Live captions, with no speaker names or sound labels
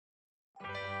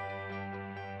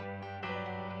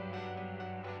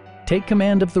Take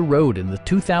command of the road in the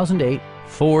 2008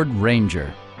 Ford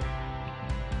Ranger.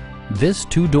 This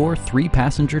two-door,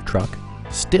 three-passenger truck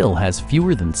still has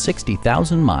fewer than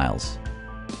 60,000 miles.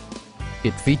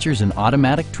 It features an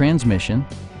automatic transmission,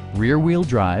 rear-wheel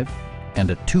drive, and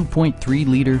a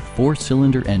 2.3-liter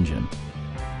four-cylinder engine.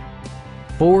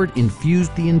 Ford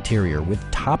infused the interior with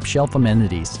top-shelf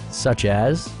amenities such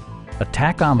as a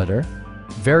tachometer,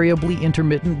 variably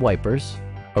intermittent wipers,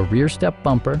 a rear step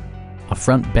bumper, a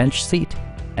front bench seat,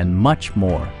 and much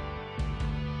more.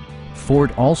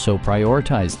 Ford also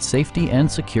prioritized safety and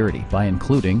security by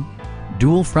including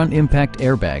dual front impact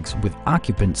airbags with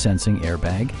occupant sensing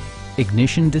airbag,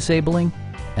 ignition disabling,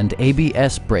 and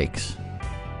ABS brakes.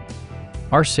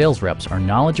 Our sales reps are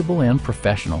knowledgeable and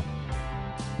professional.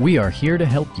 We are here to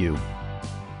help you.